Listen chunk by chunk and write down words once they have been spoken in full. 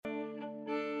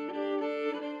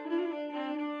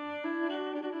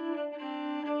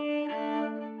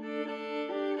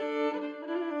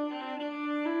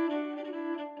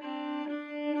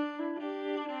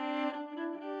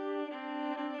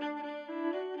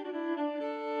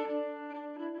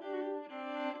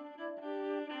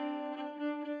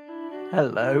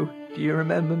Hello, do you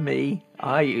remember me?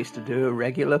 I used to do a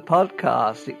regular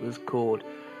podcast. It was called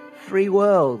Free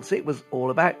Worlds. It was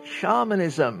all about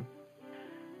shamanism.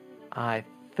 I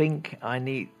think I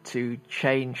need to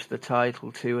change the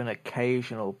title to an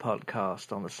occasional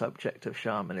podcast on the subject of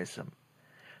shamanism.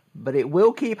 But it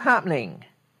will keep happening.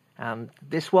 And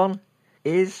this one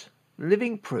is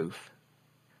Living Proof.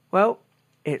 Well,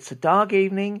 it's a dark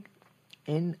evening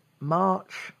in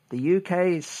March. The UK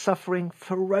is suffering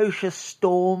ferocious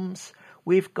storms.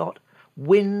 We've got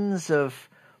winds of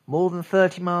more than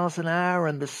 30 miles an hour,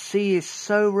 and the sea is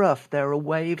so rough there are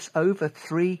waves over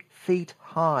 3 feet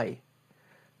high.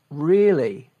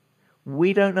 Really,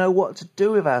 we don't know what to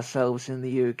do with ourselves in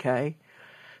the UK.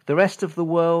 The rest of the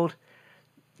world,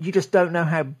 you just don't know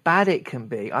how bad it can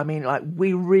be. I mean,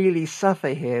 we really suffer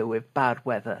here with bad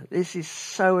weather. This is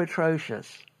so atrocious.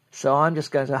 So I'm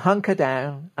just going to hunker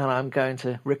down and I'm going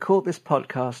to record this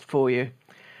podcast for you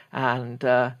and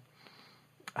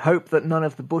hope that none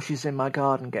of the bushes in my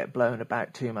garden get blown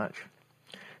about too much.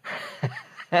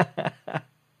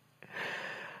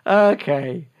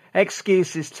 Okay,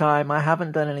 excuses time. I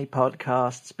haven't done any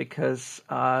podcasts because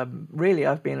really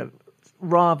I've been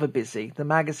rather busy. The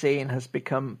magazine has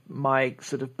become my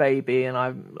sort of baby, and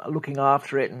I'm looking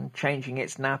after it and changing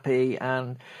its nappy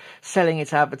and selling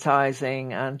its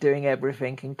advertising and doing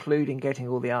everything, including getting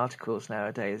all the articles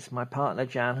nowadays. My partner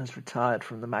Jan has retired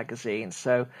from the magazine,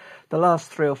 so the last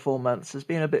 3 or 4 months has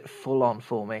been a bit full on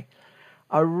for me.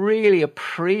 I really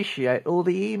appreciate all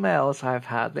the emails I've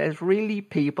had. There's really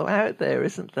people out there,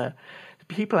 isn't there?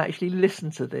 People actually listen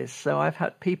to this. So I've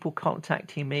had people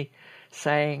contacting me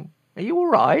saying, "Are you all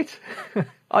right?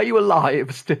 Are you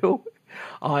alive still?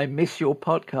 I miss your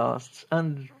podcasts,"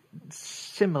 and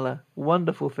similar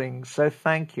wonderful things. So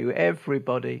thank you,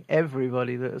 everybody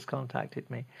that has contacted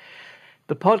me.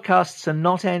 The podcasts are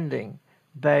not ending.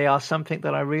 They are something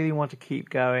that I really want to keep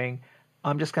going.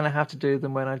 I'm just going to have to do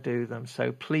them when I do them.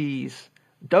 So please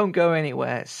don't go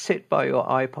anywhere. Sit by your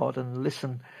iPod and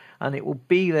listen, and it will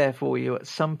be there for you at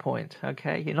some point,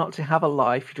 okay? You're not to have a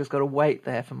life. You just got to wait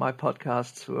there for my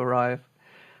podcasts to arrive.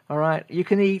 All right? You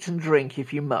can eat and drink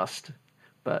if you must,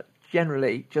 but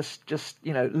generally just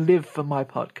live for my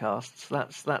podcasts.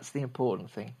 That's the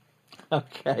important thing.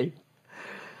 Okay.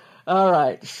 All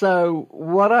right. So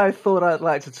what I thought I'd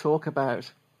like to talk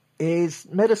about is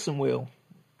Medicine Wheel.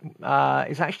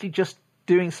 It's actually just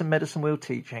doing some Medicine Wheel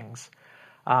teachings.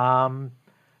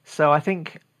 So I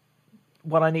think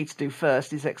what I need to do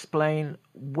first is explain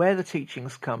where the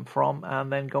teachings come from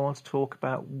and then go on to talk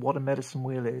about what a Medicine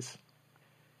Wheel is.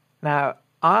 Now,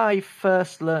 I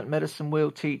first learnt Medicine Wheel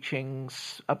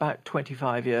teachings about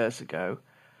 25 years ago.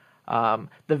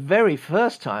 The very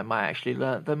first time I actually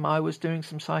learnt them, I was doing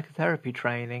some psychotherapy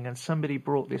training, and somebody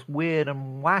brought this weird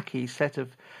and wacky set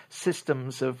of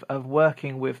systems of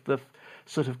working with the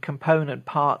sort of component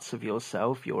parts of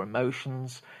yourself, your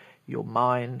emotions, your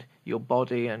mind, your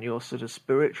body, and your sort of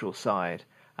spiritual side.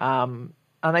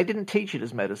 And they didn't teach it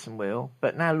as Medicine Wheel,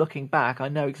 but now looking back, I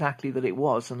know exactly that it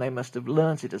was, and they must have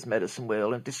learnt it as Medicine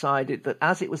Wheel and decided that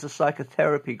as it was a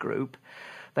psychotherapy group,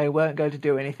 they weren't going to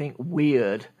do anything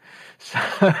weird.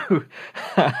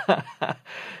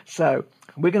 So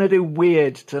we're going to do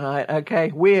weird tonight,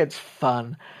 okay? Weird's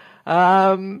fun.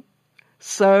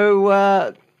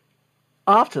 So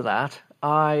after that,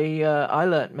 I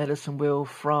learnt Medicine Wheel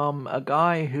from a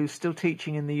guy who's still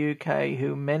teaching in the UK,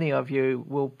 who many of you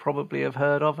will probably have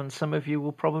heard of, and some of you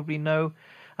will probably know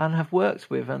and have worked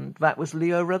with, and that was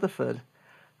Leo Rutherford.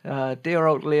 Dear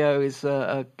old Leo is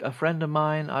a friend of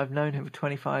mine. I've known him for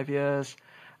 25 years,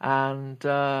 and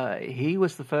he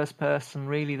was the first person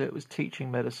really that was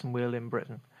teaching Medicine Wheel in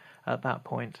Britain at that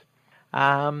point.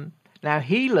 Now,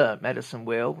 he learnt Medicine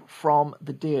Wheel from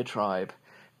the Deer Tribe.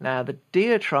 Now, the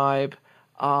Deer Tribe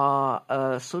are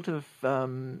a sort of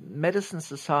medicine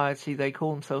society. They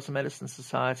call themselves a medicine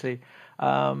society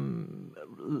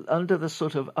under the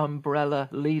sort of umbrella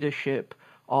leadership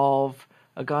of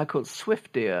a guy called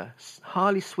Swifteer,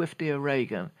 Harley Swifteer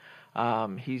Reagan.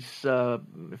 He's,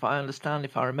 if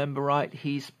I remember right,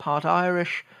 he's part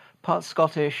Irish, part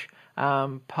Scottish,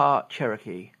 part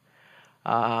Cherokee.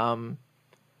 And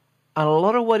a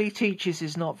lot of what he teaches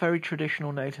is not very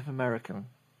traditional Native American,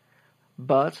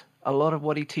 but a lot of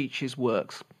what he teaches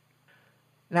works.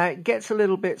 Now, it gets a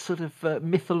little bit sort of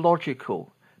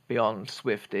mythological beyond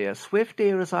Swifteer.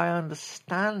 Swifteer, as I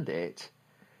understand it,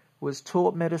 was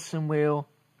taught Medicine Wheel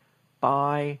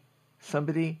by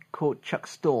somebody called Chuck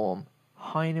Storm,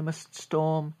 Heinemus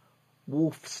Storm,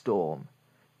 Wolf Storm.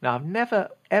 Now, I've never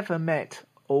ever met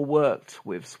or worked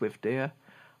with Swifteer.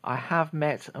 I have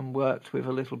met and worked with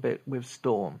a little bit with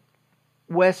Storm.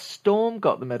 where Storm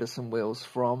got the medicine wheels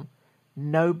from,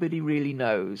 nobody really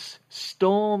knows.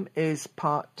 Storm is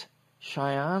part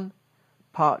Cheyenne,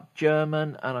 part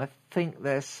German, and I think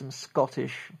there's some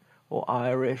Scottish or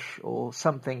Irish or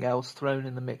something else thrown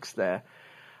in the mix there.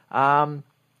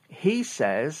 He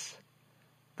says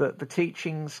that the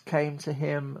teachings came to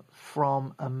him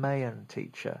from a Mayan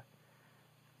teacher.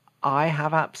 I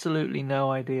have absolutely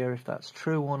no idea if that's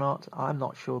true or not. I'm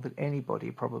not sure that anybody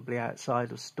probably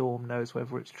outside of Storm knows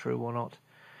whether it's true or not.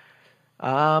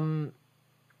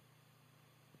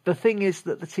 The thing is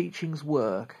that the teachings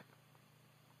work.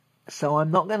 So I'm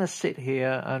not going to sit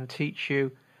here and teach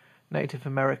you Native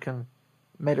American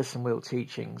medicine wheel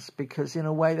teachings, because in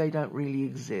a way they don't really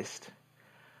exist.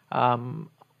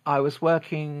 I was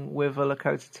working with a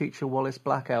Lakota teacher, Wallace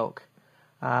Black Elk,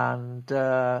 and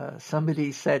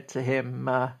somebody said to him,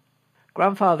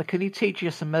 "Grandfather, can you teach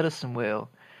us a medicine wheel?"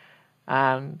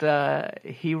 And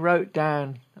he wrote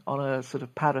down on a sort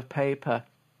of pad of paper,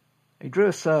 he drew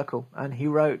a circle, and he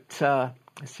wrote,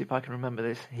 let's see if I can remember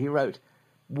this, he wrote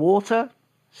water,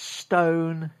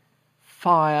 stone,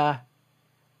 fire,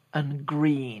 and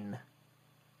green.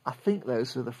 I think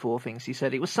those were the 4 things he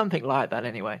said. It was something like that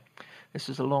anyway. This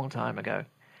was a long time ago.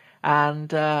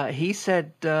 And he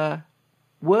said,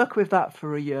 work with that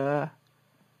for a year,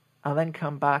 and then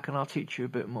come back and I'll teach you a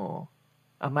bit more.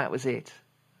 And that was it.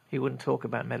 He wouldn't talk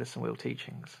about medicine wheel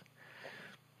teachings.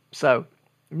 So,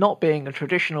 not being a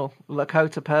traditional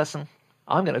Lakota person,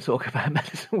 I'm going to talk about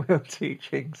medicine wheel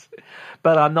teachings.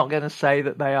 But I'm not going to say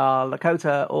that they are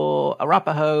Lakota or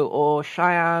Arapaho or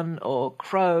Cheyenne or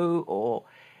Crow or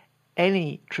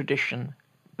any tradition,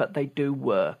 but they do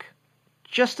work.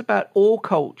 Just about all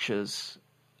cultures,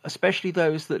 especially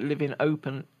those that live in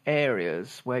open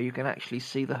areas where you can actually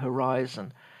see the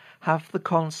horizon, have the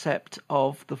concept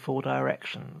of the 4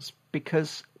 directions,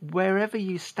 because wherever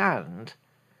you stand,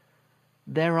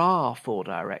 there are 4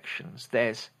 directions.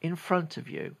 There's in front of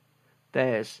you,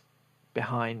 there's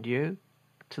behind you,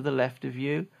 to the left of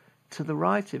you, to the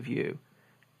right of you.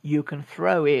 You can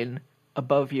throw in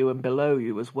above you and below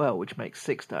you as well, which makes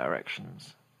 6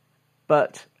 directions.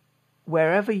 But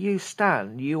wherever you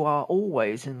stand, you are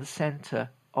always in the center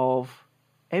of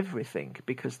everything,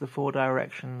 because the 4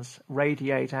 directions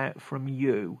radiate out from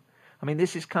you. I mean,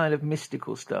 this is kind of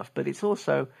mystical stuff, but it's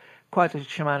also quite a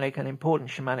shamanic and important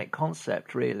shamanic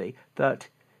concept, really, that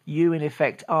you, in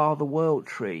effect, are the world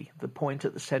tree, the point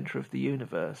at the center of the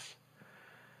universe.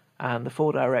 And the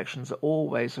 4 directions are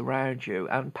always around you.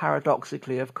 And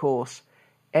paradoxically, of course,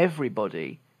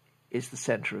 everybody is the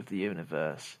center of the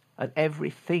universe. And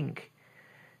everything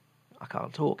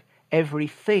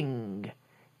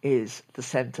is the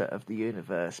center of the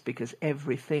universe, because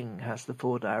everything has the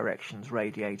 4 directions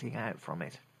radiating out from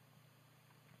it.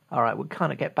 All right, we'll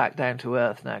kind of get back down to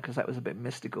earth now, because that was a bit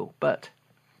mystical. But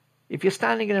if you're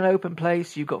standing in an open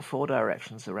place, you've got 4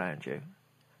 directions around you.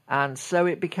 And so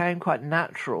it became quite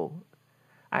natural,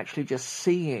 actually just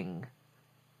seeing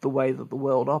the way that the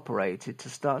world operated, to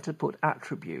start to put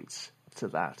attributes to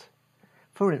that.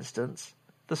 For instance,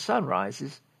 the sun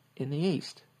rises in the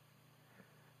east.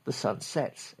 The sun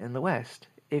sets in the west.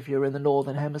 If you're in the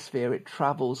northern hemisphere, it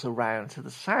travels around to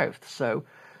the south. So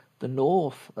the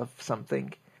north of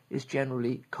something is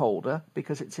generally colder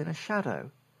because it's in a shadow.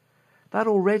 That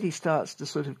already starts to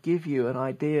sort of give you an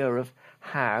idea of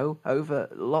how, over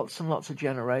lots and lots of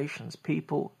generations,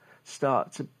 people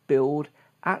start to build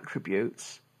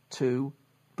attributes to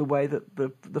the way that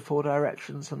the 4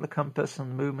 directions and the compass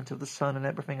and the movement of the sun and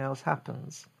everything else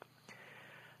happens.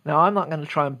 Now, I'm not going to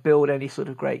try and build any sort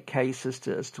of great case as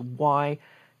to why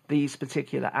these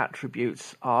particular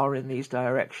attributes are in these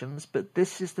directions, but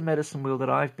this is the medicine wheel that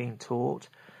I've been taught.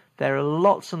 There are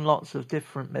lots and lots of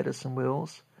different medicine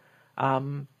wheels.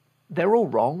 They're all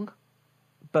wrong,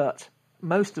 but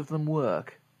most of them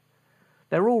work.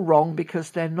 They're all wrong because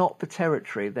they're not the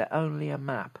territory, they're only a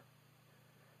map.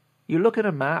 You look at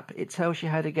a map, it tells you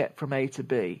how to get from A to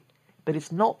B, but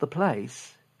it's not the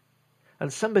place.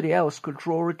 And somebody else could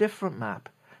draw a different map.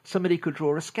 Somebody could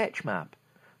draw a sketch map.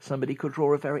 Somebody could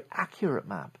draw a very accurate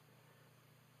map.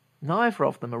 Neither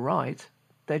of them are right.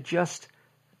 They're just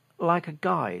like a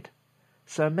guide.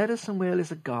 So a medicine wheel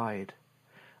is a guide.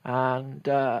 And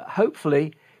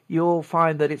hopefully you'll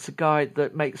find that it's a guide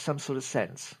that makes some sort of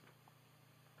sense.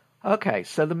 Okay,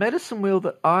 so the medicine wheel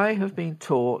that I have been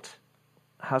taught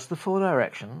has the 4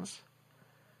 directions: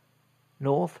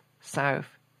 north, south,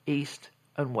 east,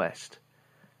 and west.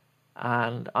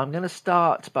 And I'm going to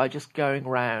start by just going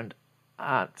round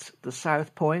at the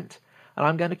south point, and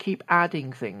I'm going to keep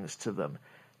adding things to them.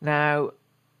 Now,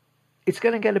 it's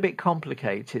going to get a bit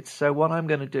complicated. So what I'm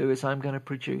going to do is I'm going to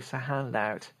produce a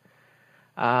handout,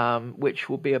 which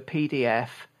will be a PDF,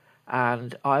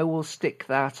 and I will stick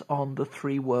that on the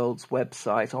Three Worlds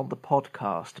website on the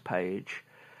podcast page.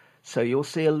 So you'll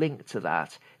see a link to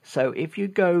that. So if you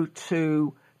go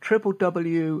to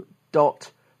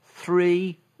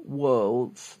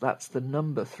www.3worlds, that's the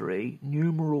number 3,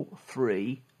 numeral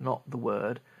 3, not the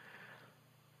word,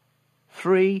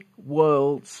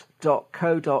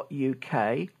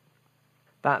 3worlds.co.uk.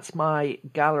 That's my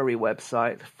gallery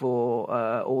website for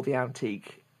all the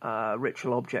antique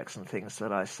ritual objects and things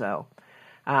that I sell.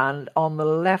 And on the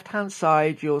left-hand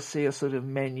side, you'll see a sort of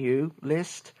menu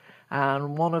list.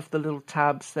 And one of the little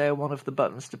tabs there, one of the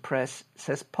buttons to press,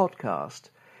 says podcast.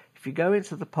 If you go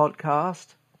into the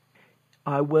podcast,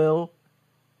 I will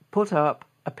put up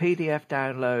a PDF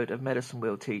download of Medicine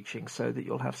Wheel teaching so that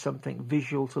you'll have something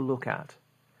visual to look at.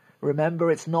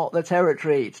 Remember, it's not the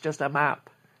territory, it's just a map.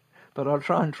 But I'll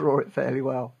try and draw it fairly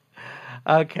well.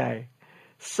 Okay,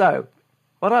 so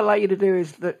what I'd like you to do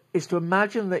is to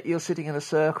imagine that you're sitting in a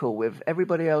circle with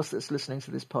everybody else that's listening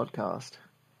to this podcast.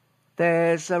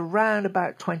 There's around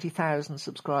about 20,000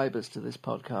 subscribers to this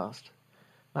podcast.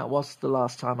 That was the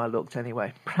last time I looked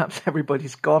anyway. Perhaps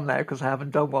everybody's gone now because I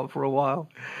haven't done one for a while.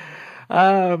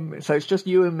 So it's just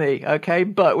you and me, okay?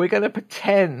 But we're going to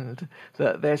pretend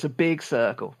that there's a big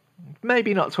circle.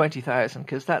 Maybe not 20,000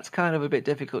 because that's kind of a bit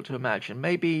difficult to imagine.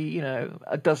 Maybe,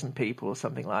 a dozen people or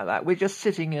something like that. We're just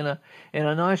sitting in a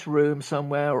nice room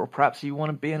somewhere, or perhaps you want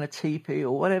to be in a teepee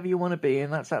or whatever you want to be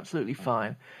in. That's absolutely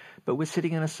fine. But we're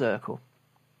sitting in a circle.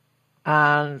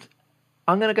 And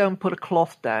I'm going to go and put a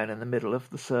cloth down in the middle of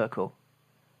the circle.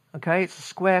 Okay, it's a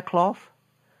square cloth.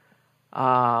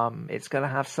 It's going to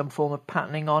have some form of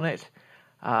patterning on it.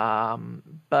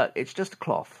 But it's just a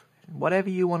cloth. Whatever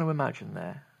you want to imagine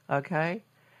there. Okay?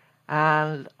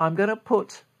 And I'm going to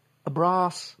put a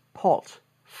brass pot,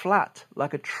 flat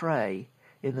like a tray,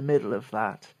 in the middle of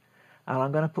that. And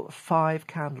I'm going to put 5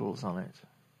 candles on it.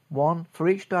 1 for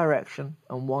each direction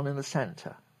and 1 in the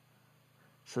centre.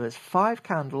 So there's 5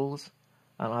 candles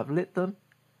and I've lit them,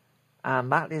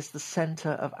 and that is the centre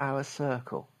of our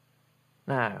circle.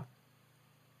 Now,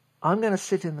 I'm going to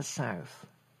sit in the south.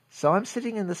 So I'm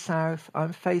sitting in the south,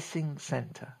 I'm facing the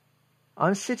centre.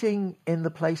 I'm sitting in the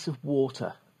place of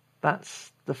water.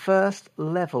 That's the first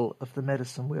level of the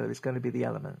medicine wheel, is going to be the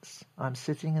elements. I'm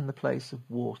sitting in the place of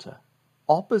water.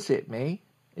 Opposite me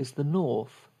is the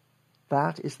north.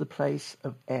 That is the place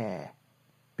of air.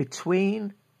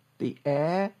 Between the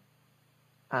air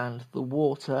and the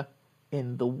water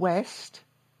in the west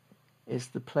is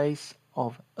the place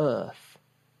of earth.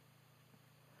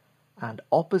 And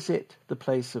opposite the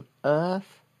place of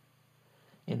earth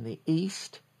in the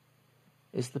east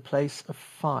is the place of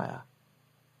fire.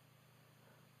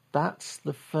 That's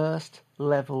the first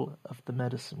level of the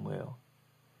medicine wheel.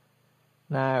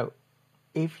 Now,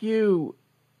 if you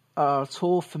are at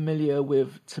all familiar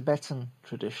with Tibetan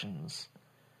traditions,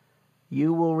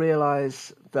 you will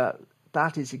realize that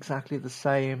that is exactly the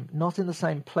same, not in the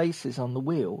same places on the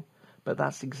wheel, but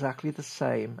that's exactly the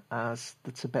same as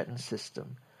the Tibetan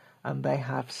system. And they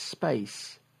have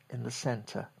space in the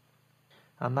center.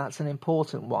 And that's an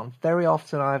important one. Very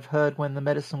often I've heard when the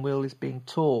medicine wheel is being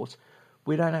taught,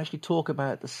 we don't actually talk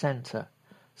about the center.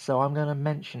 So I'm going to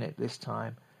mention it this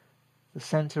time. The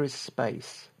center is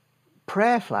space.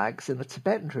 Prayer flags in the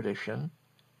Tibetan tradition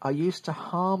are used to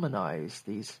harmonize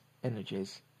these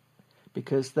energies,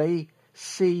 because they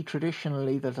see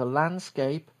traditionally that a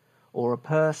landscape or a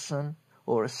person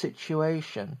or a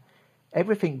situation,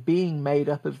 everything being made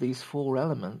up of these 4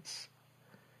 elements,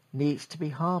 needs to be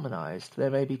harmonized.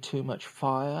 There may be too much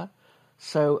fire,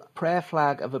 so a prayer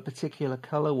flag of a particular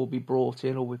color will be brought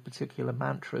in, or with particular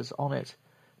mantras on it,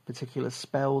 particular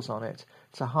spells on it,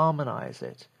 to harmonize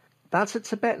it. That's a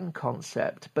Tibetan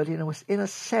concept, but in a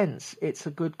sense it's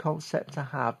a good concept to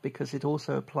have, because it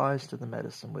also applies to the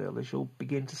medicine wheel, as you'll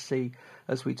begin to see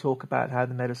as we talk about how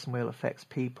the medicine wheel affects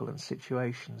people and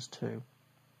situations too.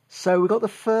 So we've got the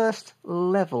first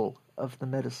level of the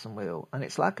medicine wheel, and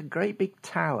it's like a great big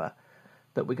tower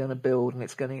that we're going to build, and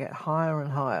it's going to get higher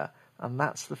and higher, and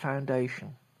that's the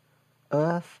foundation.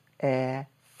 Earth, air,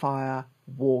 fire,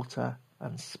 water,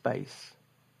 and space.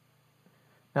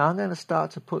 Now I'm going to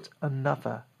start to put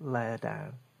another layer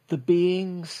down. The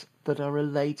beings that are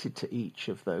related to each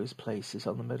of those places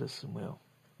on the medicine wheel.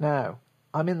 Now,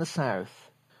 I'm in the south.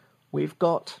 We've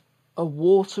got a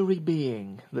watery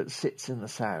being that sits in the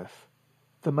south.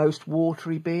 The most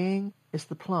watery being is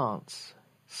the plants.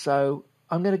 So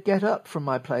I'm going to get up from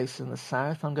my place in the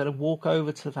south. I'm going to walk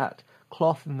over to that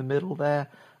cloth in the middle there,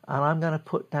 and I'm going to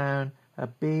put down a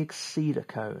big cedar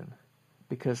cone,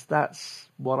 because that's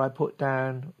what I put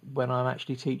down when I'm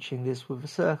actually teaching this with a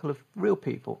circle of real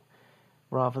people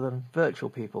rather than virtual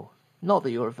people. Not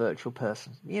that you're a virtual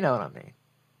person, you know what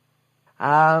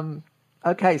I mean.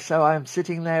 Okay, so I'm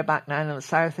sitting there back down in the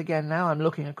south again now. I'm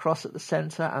looking across at the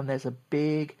centre, and there's a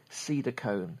big cedar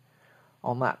cone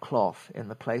on that cloth in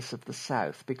the place of the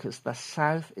south, because the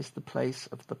south is the place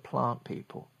of the plant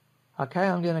people. Okay,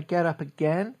 I'm going to get up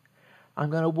again. I'm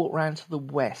going to walk round to the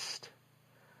west,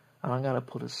 and I'm going to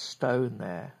put a stone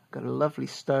there. I've got a lovely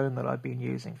stone that I've been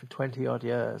using for 20 odd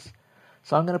years.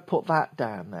 So I'm going to put that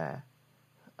down there,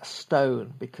 a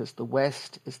stone, because the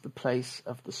west is the place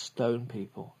of the stone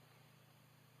people.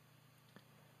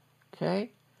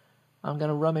 Okay, I'm going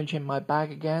to rummage in my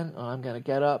bag again, and I'm going to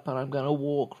get up and I'm going to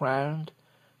walk round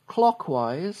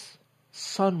clockwise,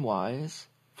 sunwise,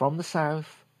 from the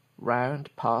south, round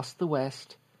past the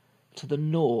west to the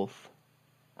north,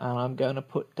 and I'm going to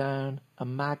put down a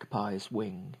magpie's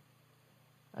wing.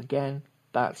 Again,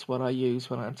 that's what I use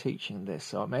when I'm teaching this,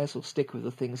 so I may as well stick with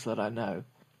the things that I know.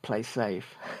 Play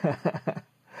safe.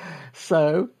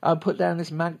 So I put down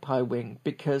this magpie wing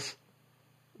because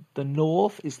the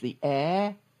north is the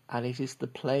air, and it is the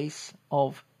place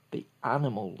of the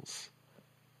animals.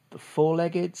 The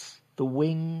four-leggeds, the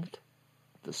winged,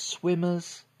 the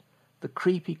swimmers, the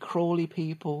creepy crawly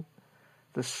people,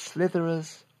 the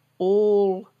slitherers,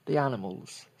 all the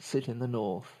animals sit in the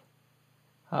north.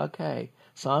 Okay,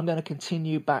 so I'm going to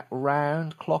continue back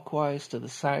round clockwise to the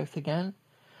south again.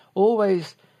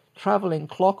 Always travelling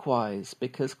clockwise,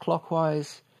 because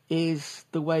clockwise is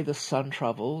the way the sun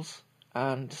travels,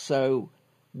 and so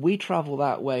we travel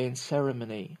that way in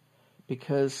ceremony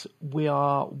because we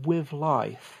are with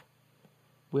life.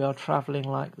 We are travelling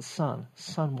like the sun,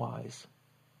 sunwise,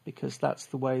 because that's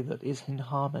the way that is in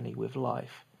harmony with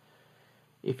life.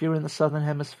 If you're in the southern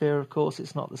hemisphere, of course,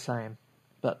 it's not the same.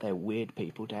 But they're weird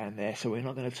people down there, so we're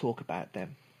not going to talk about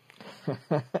them.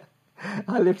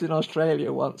 I lived in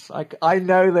Australia once. I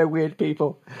know they're weird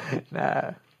people.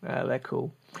 No, they're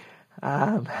cool.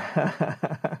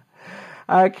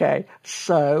 Okay,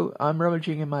 so I'm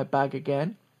rummaging in my bag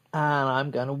again, and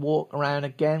I'm going to walk around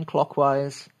again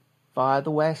clockwise, via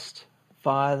the west,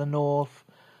 via the north,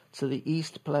 to the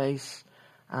east place,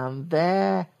 and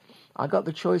there I got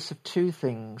the choice of two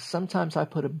things. Sometimes I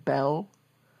put a bell,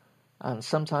 and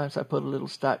sometimes I put a little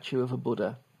statue of a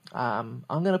Buddha. I'm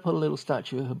going to put a little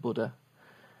statue of a Buddha,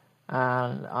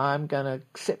 and I'm going to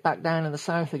sit back down in the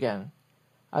south again.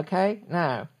 Okay,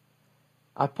 now,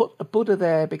 I put a Buddha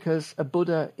there because a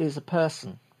Buddha is a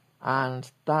person, and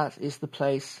that is the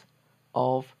place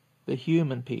of the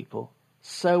human people.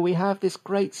 So we have this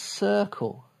great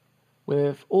circle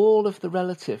with all of the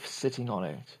relatives sitting on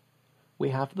it. We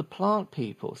have the plant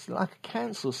people. It's like a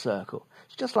council circle.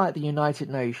 It's just like the United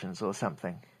Nations or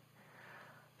something.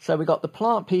 So we got the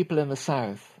plant people in the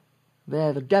south.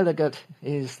 There, the delegate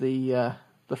is the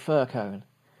fir cone.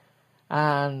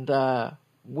 And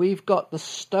we've got the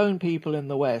stone people in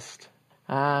the west.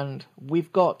 And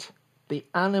we've got the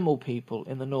animal people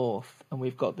in the north. And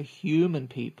we've got the human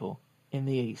people in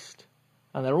the east.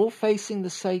 And they're all facing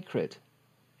the sacred,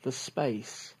 the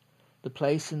space, the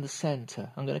place in the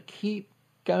centre. I'm going to keep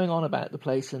going on about the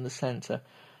place in the centre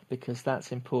because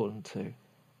that's important too.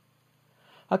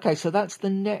 Okay, so that's the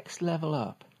next level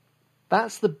up.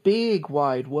 That's the big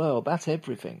wide world. That's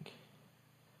everything.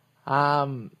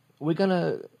 We're going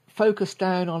to focus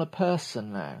down on a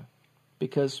person now,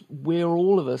 because we're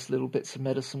all of us little bits of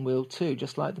medicine wheel too,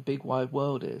 just like the big wide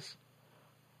world is.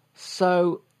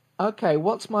 So, okay,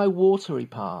 what's my watery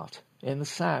part in the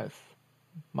south?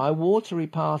 My watery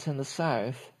part in the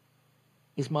south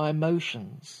is my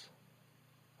emotions.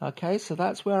 Okay, so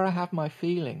that's where I have my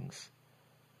feelings.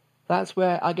 That's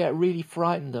where I get really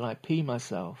frightened and I pee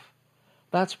myself.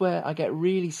 That's where I get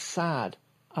really sad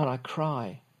and I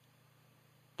cry.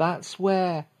 That's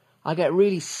where I get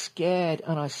really scared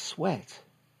and I sweat.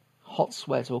 Hot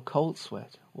sweat or cold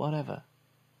sweat, whatever.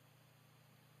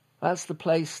 That's the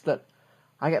place that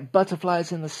I get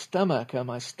butterflies in the stomach and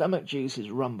my stomach juices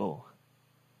rumble.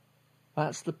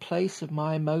 That's the place of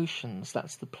my emotions.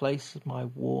 That's the place of my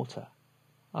water.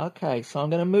 Okay, so I'm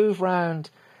going to move round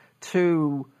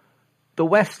to the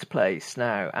west place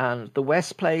now. And the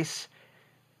west place,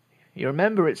 you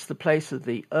remember, it's the place of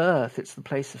the earth. It's the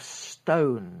place of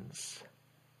stones.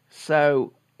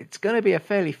 So it's going to be a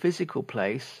fairly physical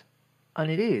place, and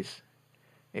it is.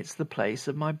 It's the place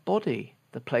of my body,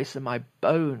 the place of my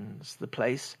bones, the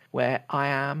place where I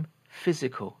am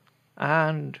physical.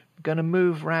 And I'm going to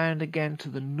move round again to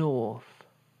the north.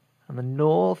 And the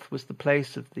north was the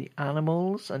place of the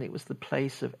animals, and it was the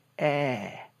place of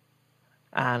air.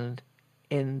 And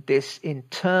in this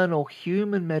internal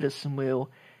human medicine wheel,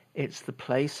 it's the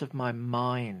place of my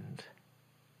mind.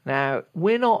 Now,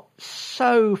 we're not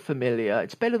so familiar,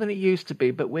 it's better than it used to be,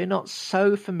 but we're not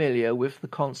so familiar with the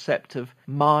concept of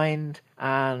mind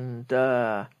and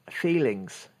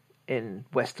feelings in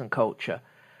Western culture.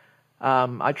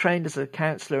 I trained as a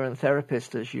counsellor and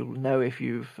therapist, as you'll know if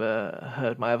you've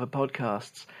heard my other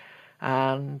podcasts.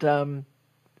 And,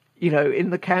 in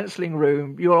the counselling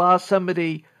room, you'll ask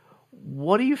somebody,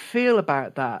 what do you feel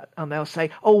about that? And they'll say,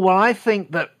 oh, well, I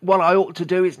think that what I ought to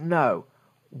do is no.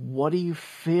 What do you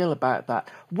feel about that?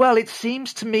 Well, it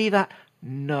seems to me that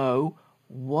no.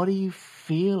 What do you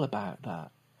feel about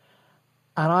that?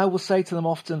 And I will say to them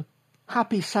often,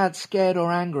 happy, sad, scared,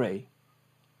 or angry.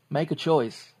 Make a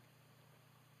choice.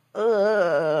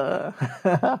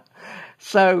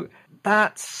 So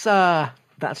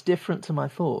that's different to my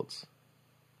thoughts.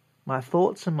 My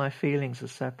thoughts and my feelings are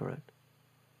separate.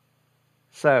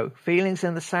 So, feelings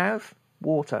in the south,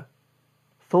 water.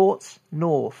 Thoughts,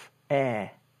 north,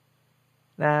 air.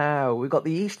 Now, we've got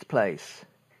the east place.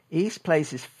 East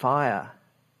place is fire.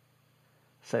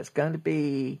 So it's going to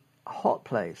be a hot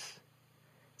place.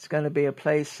 It's going to be a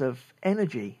place of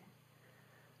energy.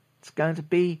 It's going to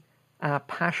be our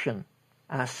passion,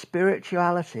 our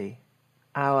spirituality,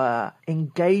 our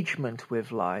engagement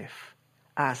with life,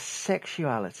 our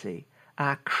sexuality,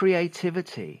 our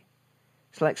creativity.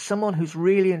 It's like someone who's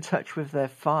really in touch with their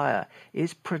fire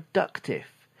is productive.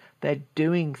 They're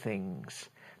doing things.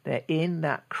 They're in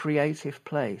that creative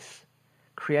place.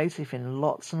 Creative in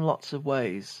lots and lots of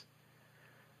ways.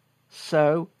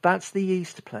 So that's the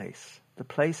east place, the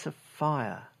place of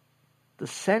fire. The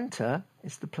center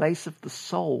is the place of the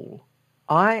soul.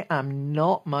 I am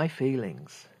not my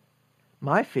feelings.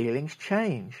 My feelings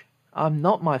change. I'm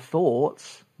not my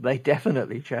thoughts. They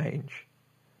definitely change.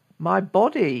 My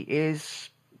body is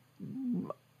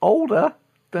older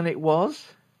than it was.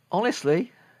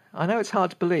 Honestly, I know it's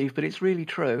hard to believe, but it's really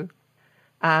true.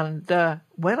 And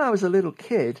when I was a little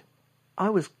kid, I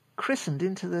was christened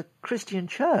into the Christian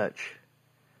church.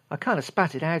 I kind of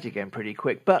spat it out again pretty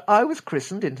quick, but I was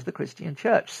christened into the Christian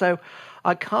church. So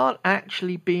I can't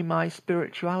actually be my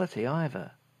spirituality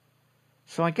either.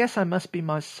 So I guess I must be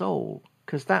my soul,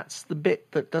 because that's the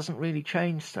bit that doesn't really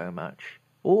change so much.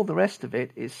 All the rest of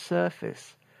it is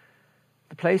surface.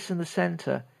 The place in the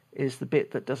center is the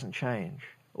bit that doesn't change.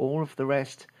 All of the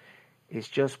rest is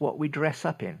just what we dress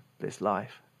up in this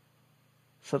life.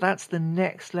 So that's the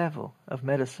next level of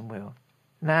medicine wheel.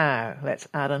 Now, let's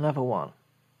add another one.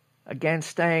 Again,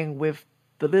 staying with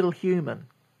the little human.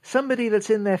 Somebody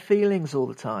that's in their feelings all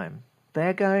the time.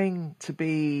 They're going to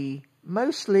be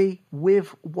mostly with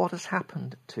what has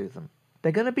happened to them.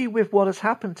 They're going to be with what has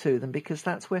happened to them because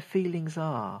that's where feelings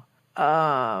are.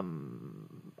 I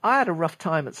had a rough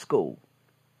time at school.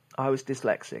 I was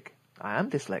dyslexic. I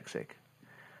am dyslexic.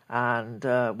 And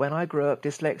when I grew up,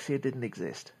 dyslexia didn't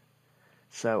exist.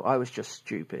 So I was just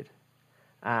stupid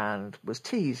and was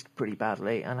teased pretty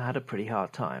badly and had a pretty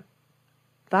hard time.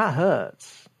 That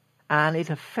hurts. And it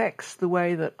affects the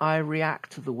way that I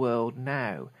react to the world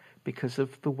now because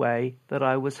of the way that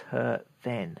I was hurt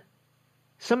then.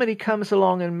 Somebody comes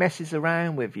along and messes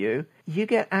around with you, you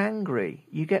get angry.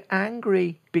 You get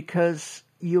angry because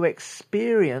you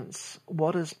experience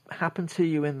what has happened to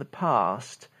you in the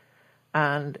past,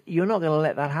 and you're not going to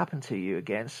let that happen to you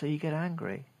again, so you get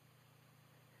angry.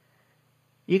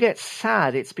 You get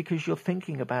sad, it's because you're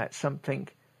thinking about something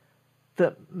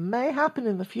that may happen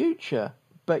in the future,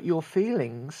 but your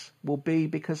feelings will be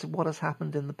because of what has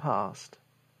happened in the past.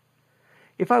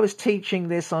 If I was teaching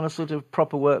this on a sort of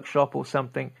proper workshop or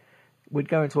something, we'd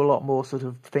go into a lot more sort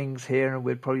of things here and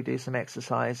we'd probably do some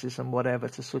exercises and whatever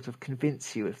to sort of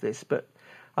convince you of this. But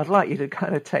I'd like you to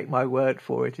kind of take my word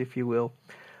for it, if you will,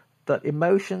 that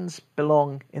emotions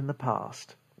belong in the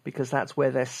past because that's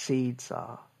where their seeds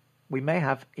are. We may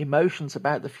have emotions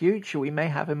about the future, we may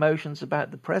have emotions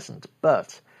about the present,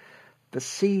 but the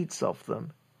seeds of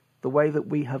them, the way that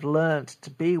we have learnt to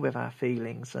be with our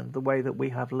feelings and the way that we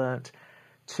have learnt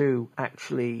to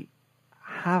actually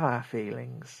have our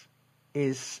feelings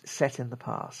is set in the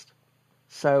past.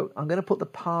 So I'm going to put the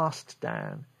past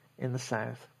down in the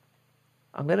south.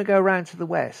 I'm going to go around to the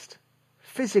west.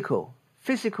 Physical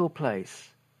place.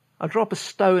 I drop a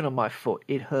stone on my foot,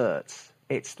 it hurts.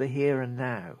 It's the here and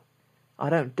now. I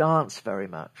don't dance very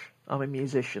much. I'm a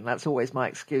musician. That's always my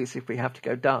excuse if we have to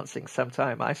go dancing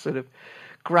sometime. I sort of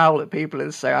growl at people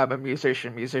and say, I'm a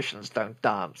musician. Musicians don't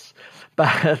dance.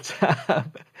 But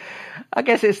I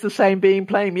guess it's the same being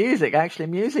playing music. Actually,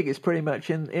 music is pretty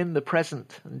much in the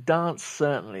present, and dance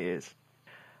certainly is.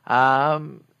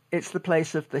 It's the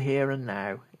place of the here and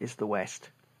now, is the West.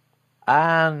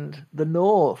 And the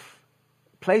North,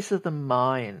 place of the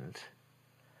mind.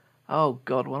 Oh,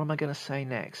 God, what am I going to say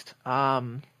next?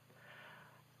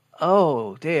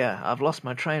 Oh, dear, I've lost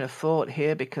my train of thought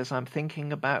here because I'm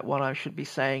thinking about what I should be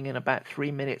saying in about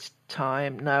 3 minutes'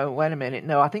 time. No, wait a minute.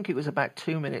 No, I think it was about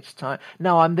 2 minutes' time.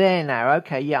 No, I'm there now.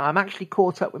 Okay, yeah, I'm actually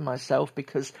caught up with myself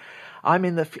because I'm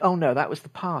in the... Oh, no, that was the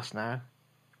past now.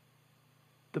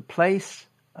 The place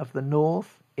of the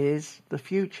North is the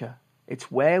future. It's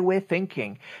where we're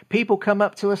thinking. People come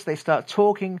up to us, they start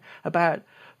talking about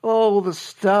all the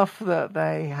stuff that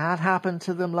they had happened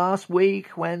to them last week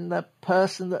when the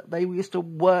person that they used to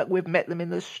work with met them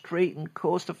in the street and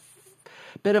caused a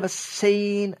bit of a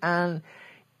scene, and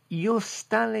you're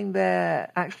standing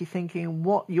there actually thinking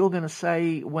what you're going to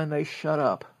say when they shut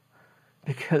up,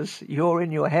 because you're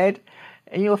in your head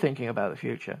and you're thinking about the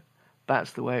future.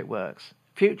 That's the way it works.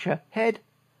 Future, head,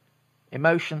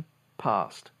 emotion,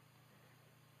 past.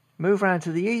 Move around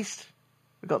to the east.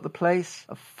 We've got the place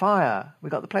of fire.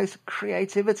 We've got the place of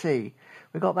creativity.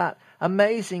 We've got that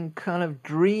amazing kind of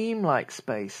dreamlike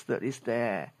space that is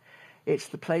there. It's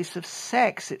the place of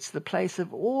sex. It's the place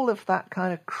of all of that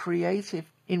kind of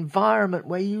creative environment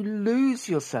where you lose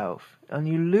yourself. And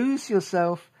you lose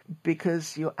yourself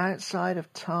because you're outside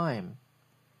of time.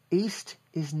 East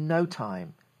is no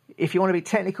time. If you want to be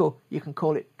technical, you can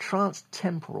call it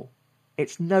trans-temporal.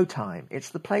 It's no time. It's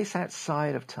the place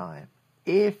outside of time.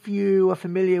 If you are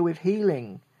familiar with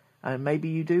healing, and maybe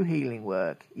you do healing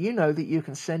work, you know that you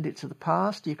can send it to the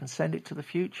past, you can send it to the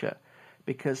future,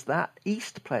 because that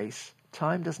east place,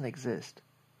 time doesn't exist.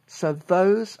 So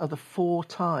those are the 4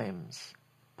 times.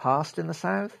 Past in the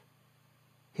south,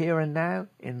 here and now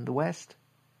in the west.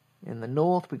 In the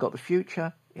north, we've got the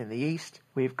future. In the east,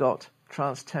 we've got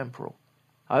trans-temporal.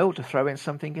 I ought to throw in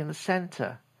something in the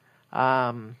centre.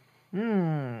 No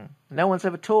one's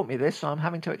ever taught me this, so I'm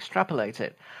having to extrapolate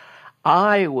it.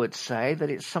 I would say that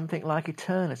it's something like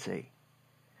eternity,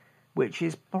 which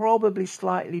is probably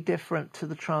slightly different to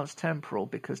the trans-temporal,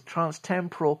 because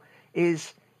trans-temporal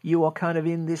is you are kind of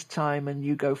in this time and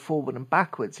you go forward and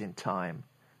backwards in time.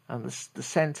 And the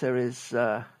centre is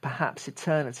perhaps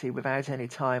eternity without any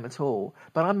time at all.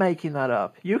 But I'm making that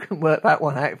up. You can work that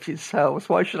one out for yourselves.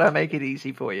 Why should I make it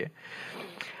easy for you?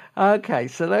 Okay,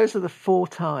 so those are the 4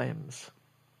 times.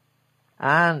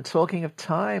 And talking of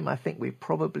time, I think we've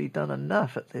probably done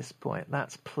enough at this point.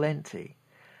 That's plenty.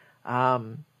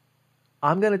 I'm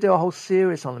going to do a whole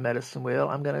series on the medicine wheel.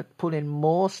 I'm going to put in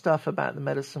more stuff about the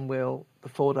medicine wheel, the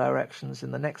 4 directions,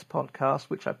 in the next podcast,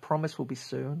 which I promise will be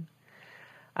soon.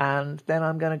 And then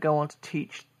I'm going to go on to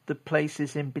teach the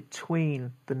places in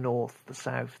between the north, the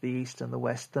south, the east and the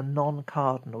west, the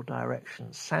non-cardinal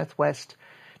directions, southwest,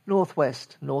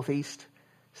 northwest, northeast,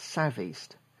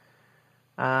 southeast.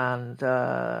 And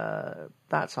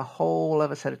that's a whole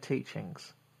other set of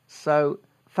teachings. So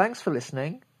thanks for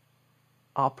listening.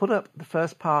 I'll put up the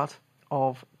first part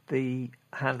of the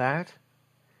handout,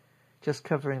 just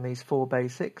covering these 4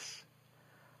 basics.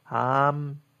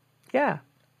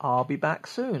 I'll be back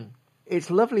soon. It's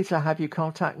lovely to have you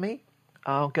contact me.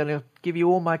 I'm going to give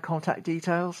you all my contact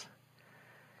details.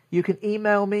 You can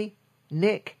email me,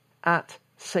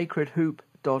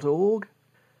 nick@sacredhoop.org.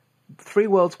 3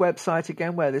 Worlds website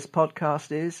again, where this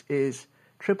podcast is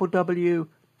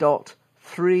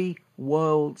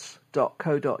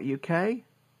www.3worlds.co.uk.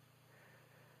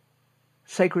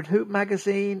 Sacred Hoop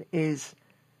magazine is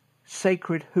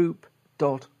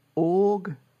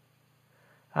sacredhoop.org.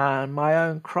 And my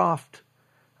own craft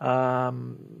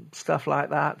stuff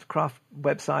like that, craft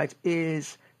website,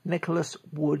 is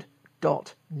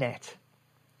nicholaswood.net.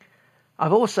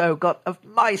 I've also got a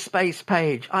MySpace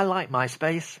page. I like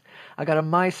MySpace. I got a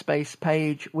MySpace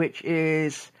page, which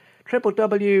is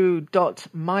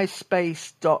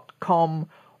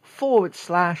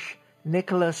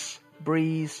www.myspace.com/Nicholas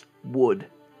Breeze Wood.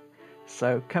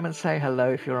 So come and say hello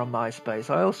if you're on MySpace.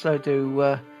 I also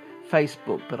do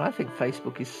Facebook, but I think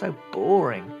Facebook is so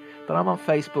boring. But I'm on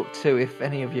Facebook too, if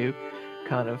any of you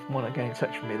kind of want to get in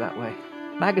touch with me that way.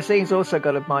 Magazine's also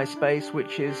got a MySpace,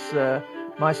 which is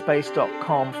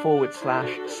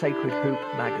myspace.com/Sacred Hoop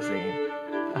Magazine.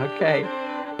 Okay,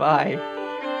 bye.